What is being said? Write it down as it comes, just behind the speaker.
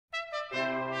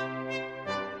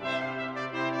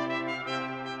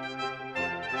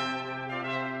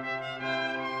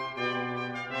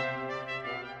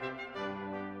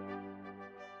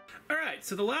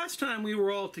So the last time we were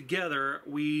all together,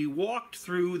 we walked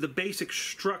through the basic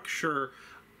structure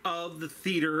of the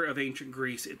theater of ancient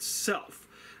Greece itself.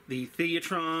 The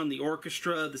theatron, the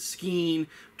orchestra, the skene,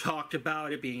 talked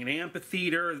about it being an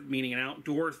amphitheater, meaning an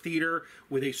outdoor theater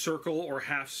with a circle or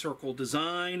half-circle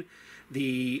design,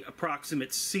 the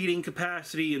approximate seating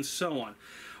capacity, and so on.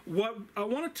 What I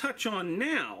want to touch on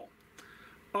now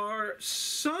are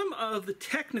some of the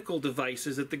technical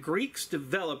devices that the Greeks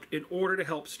developed in order to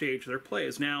help stage their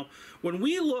plays. Now, when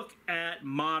we look at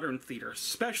modern theater,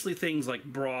 especially things like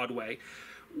Broadway,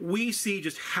 we see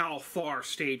just how far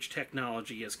stage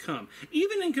technology has come.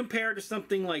 Even in compared to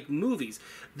something like movies,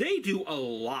 they do a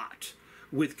lot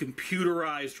with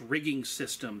computerized rigging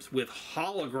systems, with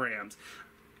holograms,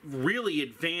 really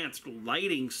advanced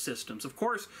lighting systems. Of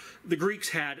course, the Greeks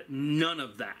had none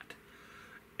of that.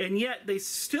 And yet they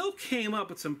still came up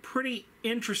with some pretty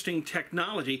interesting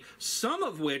technology, some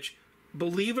of which,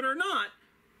 believe it or not,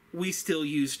 we still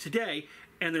use today.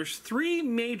 And there's three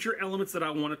major elements that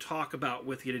I want to talk about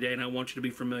with you today and I want you to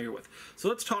be familiar with. So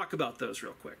let's talk about those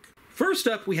real quick. First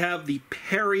up, we have the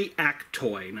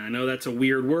periaktoi. Now, I know that's a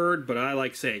weird word, but I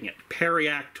like saying it.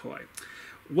 Periaktoi.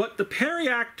 What the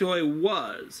periaktoi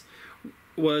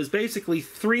was basically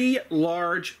three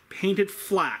large painted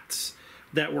flats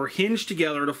that were hinged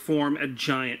together to form a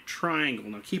giant triangle.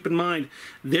 Now keep in mind,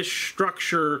 this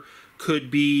structure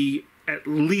could be at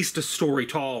least a story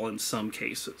tall in some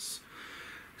cases.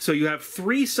 So you have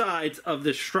three sides of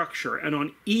this structure, and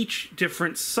on each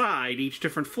different side, each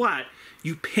different flat,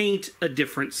 you paint a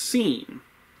different scene.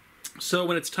 So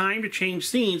when it's time to change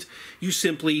scenes, you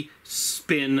simply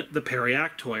spin the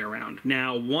periaktoi around.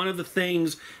 Now, one of the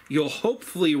things you'll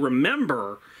hopefully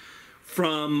remember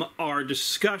from our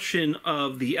discussion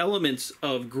of the elements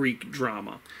of Greek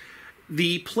drama,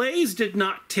 the plays did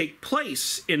not take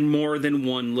place in more than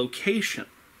one location.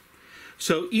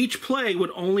 So each play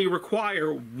would only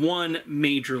require one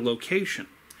major location.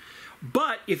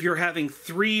 But if you're having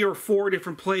 3 or 4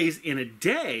 different plays in a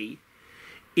day,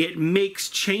 it makes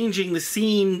changing the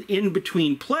scene in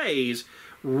between plays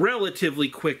relatively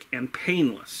quick and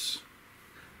painless.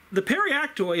 The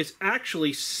periaktoi is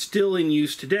actually still in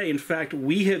use today. In fact,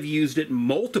 we have used it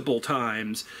multiple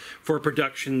times for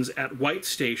productions at White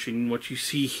Station. What you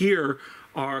see here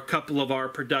are a couple of our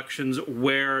productions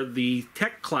where the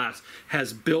tech class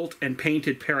has built and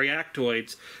painted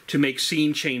periaktoids to make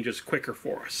scene changes quicker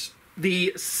for us.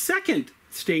 The second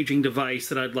staging device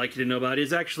that I'd like you to know about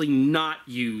is actually not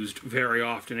used very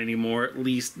often anymore, at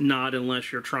least not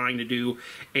unless you're trying to do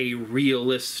a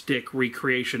realistic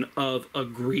recreation of a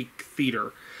Greek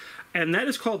theater. And that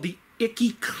is called the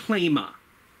ikiklema.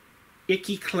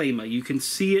 Ikiklema. You can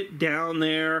see it down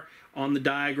there on the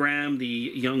diagram,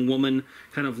 the young woman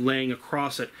kind of laying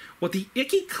across it. What the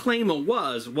ikiklema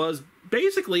was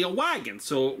basically a wagon.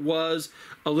 So it was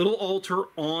a little altar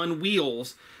on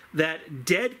wheels that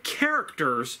dead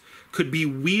characters could be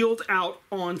wheeled out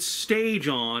on stage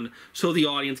on so the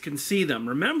audience can see them.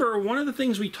 Remember, one of the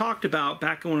things we talked about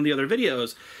back in one of the other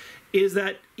videos is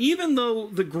that even though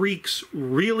the Greeks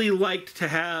really liked to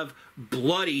have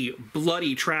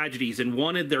bloody tragedies and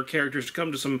wanted their characters to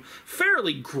come to some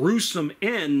fairly gruesome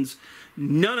ends,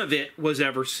 none of it was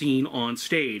ever seen on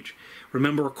stage.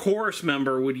 Remember, a chorus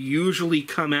member would usually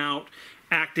come out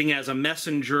acting as a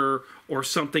messenger or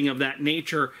something of that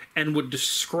nature and would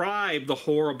describe the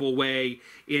horrible way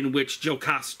in which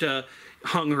Jocasta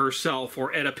hung herself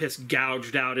or Oedipus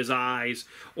gouged out his eyes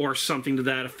or something to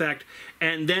that effect.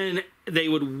 And then they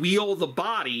would wheel the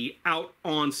body out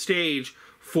on stage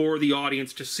for the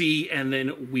audience to see and then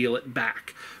wheel it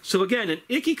back. So again, an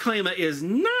ikiklema is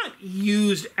not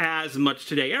used as much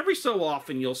today. Every so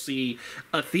often you'll see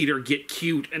a theater get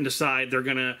cute and decide they're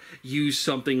gonna use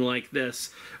something like this.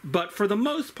 But for the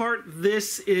most part,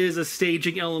 this is a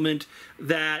staging element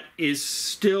that is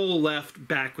still left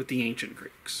back with the ancient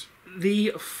Greeks.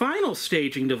 The final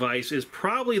staging device is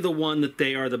probably the one that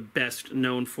they are the best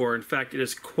known for. In fact, it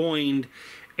has coined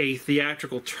a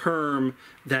theatrical term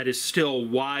that is still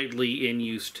widely in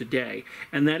use today,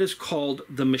 and that is called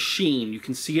the machine. You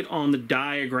can see it on the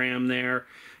diagram there,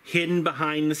 hidden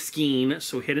behind the skene,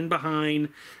 so hidden behind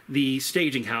the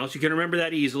staging house. You can remember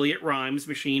that easily. It rhymes.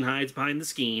 Machine hides behind the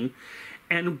skene.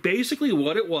 And basically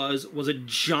what it was a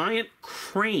giant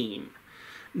crane.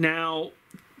 Now,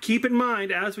 keep in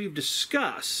mind, as we've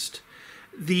discussed,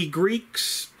 the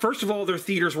Greeks, first of all, their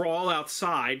theaters were all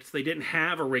outside, so they didn't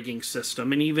have a rigging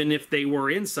system, and even if they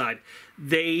were inside,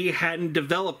 they hadn't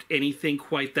developed anything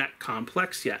quite that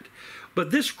complex yet.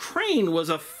 But this crane was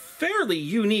a fairly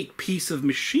unique piece of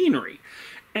machinery,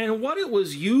 and what it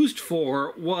was used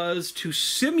for was to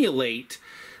simulate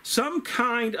some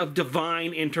kind of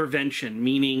divine intervention,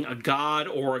 meaning a god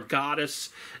or a goddess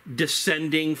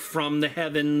descending from the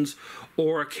heavens,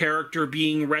 or a character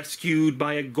being rescued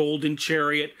by a golden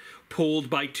chariot pulled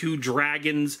by two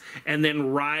dragons and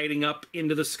then riding up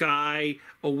into the sky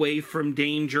away from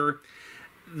danger.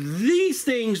 These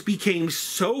things became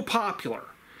so popular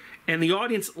and the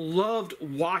audience loved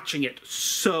watching it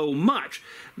so much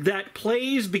that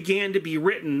plays began to be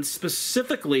written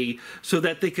specifically so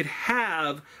that they could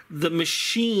have the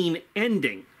machine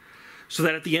ending. So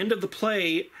that at the end of the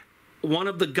play, one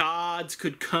of the gods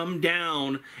could come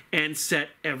down and set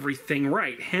everything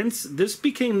right. Hence, this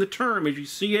became the term, as you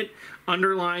see it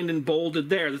underlined and bolded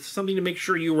there. This is something to make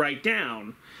sure you write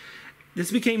down. This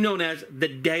became known as the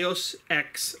Deus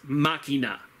Ex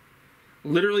Machina.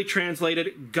 Literally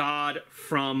translated, God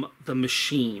from the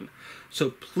machine. So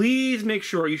please make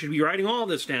sure, you should be writing all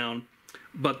this down,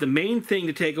 but the main thing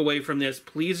to take away from this,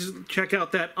 please check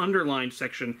out that underlined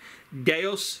section,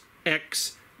 Deus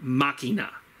Ex Machina.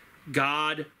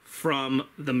 God from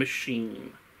the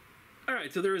machine. All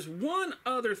right, so there is one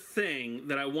other thing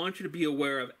that I want you to be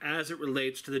aware of as it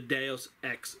relates to the Deus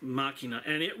Ex Machina,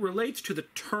 and it relates to the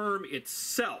term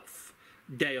itself,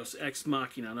 Deus Ex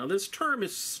Machina. Now, this term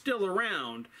is still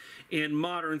around in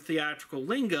modern theatrical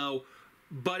lingo,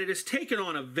 but it has taken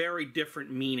on a very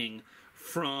different meaning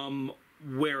from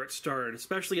where it started,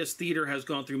 especially as theater has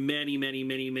gone through many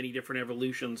different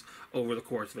evolutions over the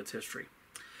course of its history.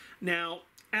 Now,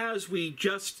 as we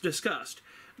just discussed,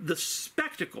 the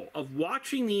spectacle of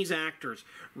watching these actors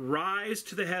rise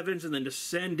to the heavens and then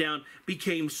descend down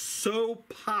became so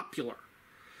popular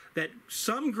that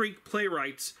some Greek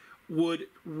playwrights would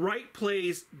write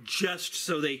plays just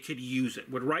so they could use it,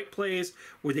 would write plays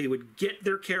where they would get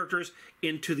their characters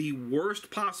into the worst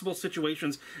possible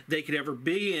situations they could ever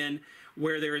be in,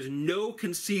 where there is no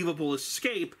conceivable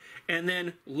escape, and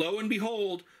then, lo and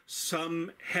behold,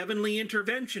 some heavenly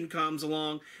intervention comes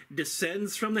along,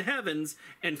 descends from the heavens,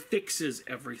 and fixes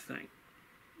everything.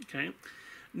 Okay?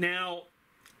 Now,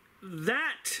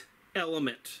 that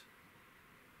element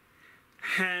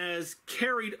has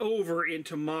carried over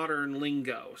into modern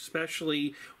lingo,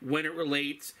 especially when it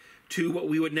relates to what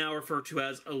we would now refer to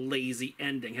as a lazy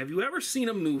ending. Have you ever seen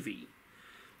a movie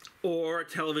or a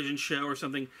television show or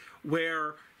something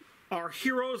where our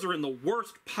heroes are in the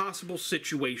worst possible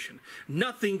situation?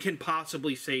 Nothing can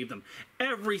possibly save them.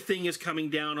 Everything is coming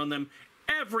down on them.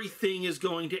 Everything is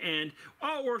going to end.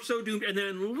 Oh, we're so doomed. And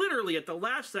then literally at the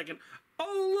last second,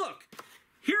 oh, look,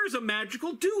 here's a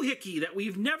magical doohickey that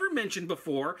we've never mentioned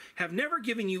before, have never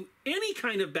given you any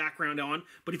kind of background on,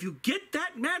 but if you get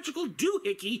that magical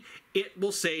doohickey, it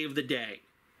will save the day.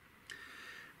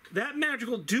 That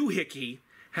magical doohickey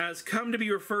has come to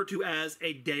be referred to as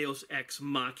a Deus Ex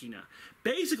Machina,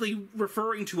 basically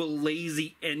referring to a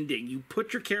lazy ending. You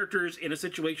put your characters in a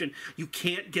situation you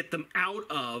can't get them out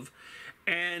of,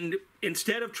 and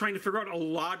instead of trying to figure out a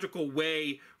logical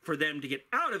way for them to get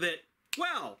out of it,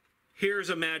 well, here's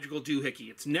a magical doohickey.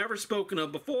 It's never spoken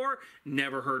of before,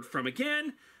 never heard from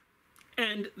again,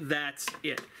 and that's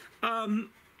it.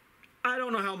 I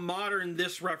don't know how modern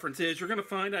this reference is. You're going to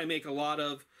find I make a lot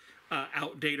of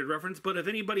outdated reference, but if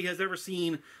anybody has ever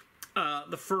seen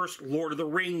the first Lord of the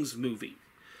Rings movie,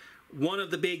 one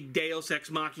of the big Deus Ex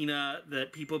Machina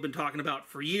that people have been talking about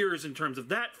for years in terms of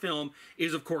that film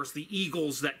is, of course, the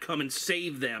eagles that come and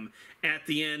save them at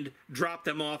the end, drop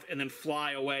them off, and then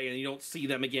fly away, and you don't see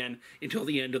them again until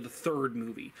the end of the third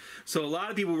movie. So a lot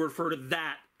of people refer to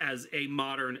that as a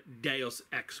modern Deus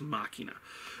Ex Machina.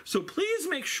 So please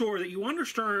make sure that you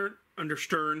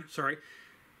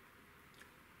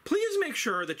please make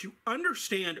sure that you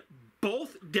understand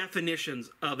both definitions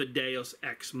of a Deus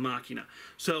Ex Machina.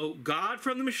 So God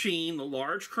from the machine, the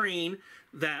large crane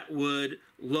that would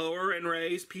lower and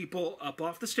raise people up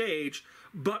off the stage,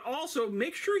 but also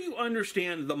make sure you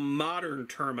understand the modern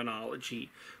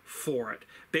terminology for it.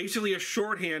 Basically a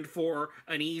shorthand for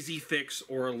an easy fix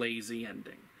or a lazy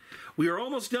ending. We are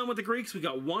almost done with the Greeks. We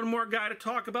got one more guy to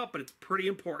talk about, but it's pretty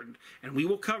important, and we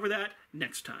will cover that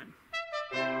next time.